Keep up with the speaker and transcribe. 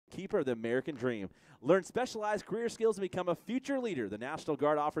keeper of the American dream. Learn specialized career skills and become a future leader. The National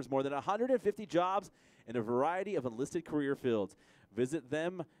Guard offers more than 150 jobs in a variety of enlisted career fields. Visit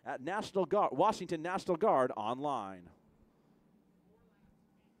them at Washington National Guard online.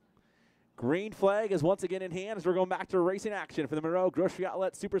 Green flag is once again in hand as we're going back to racing action for the Monroe Grocery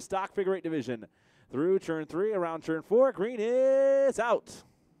Outlet Super Stock Figure 8 Division. Through turn 3, around turn 4, green is out.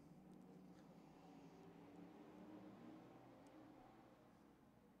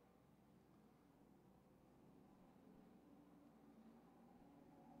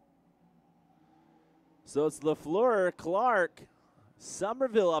 So it's LaFleur, Clark,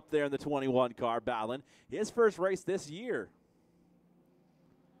 Somerville up there in the 21 car battling. His first race this year.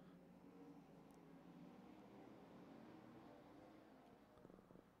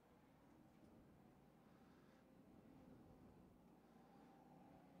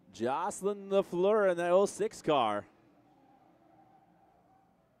 Jocelyn LaFleur in the 06 car.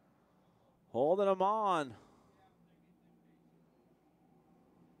 Holding him on.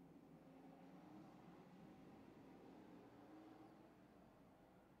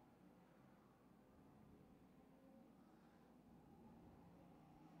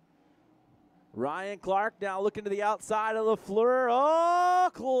 Ryan Clark now looking to the outside of LaFleur. Oh,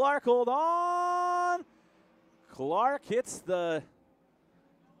 Clark, hold on. Clark hits the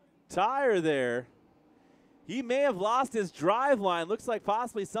tire there. He may have lost his drive line. Looks like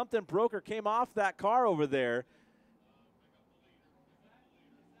possibly something broke or came off that car over there.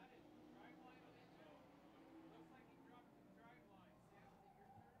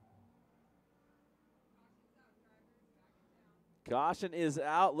 Caution is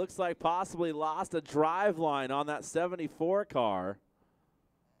out. Looks like possibly lost a drive line on that 74 car.